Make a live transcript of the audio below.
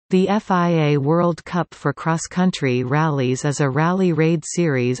The FIA World Cup for Cross-Country Rallies is a rally raid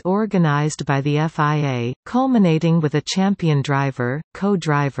series organized by the FIA, culminating with a champion driver,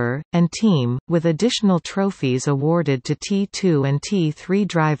 co-driver, and team, with additional trophies awarded to T2 and T3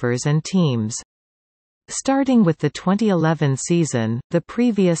 drivers and teams. Starting with the 2011 season, the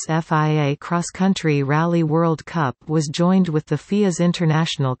previous FIA Cross-Country Rally World Cup was joined with the FIA's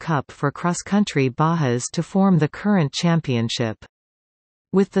International Cup for Cross-Country Bajas to form the current championship.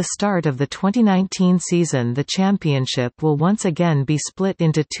 With the start of the 2019 season, the championship will once again be split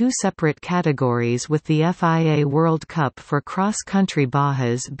into two separate categories, with the FIA World Cup for Cross-Country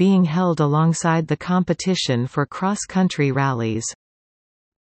Bajas being held alongside the competition for cross-country rallies.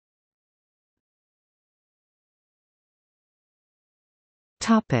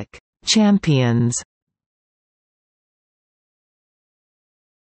 Topic: Champions.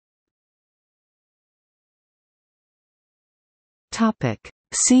 Topic: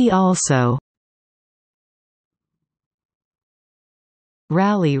 See also: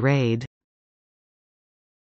 Rally raid.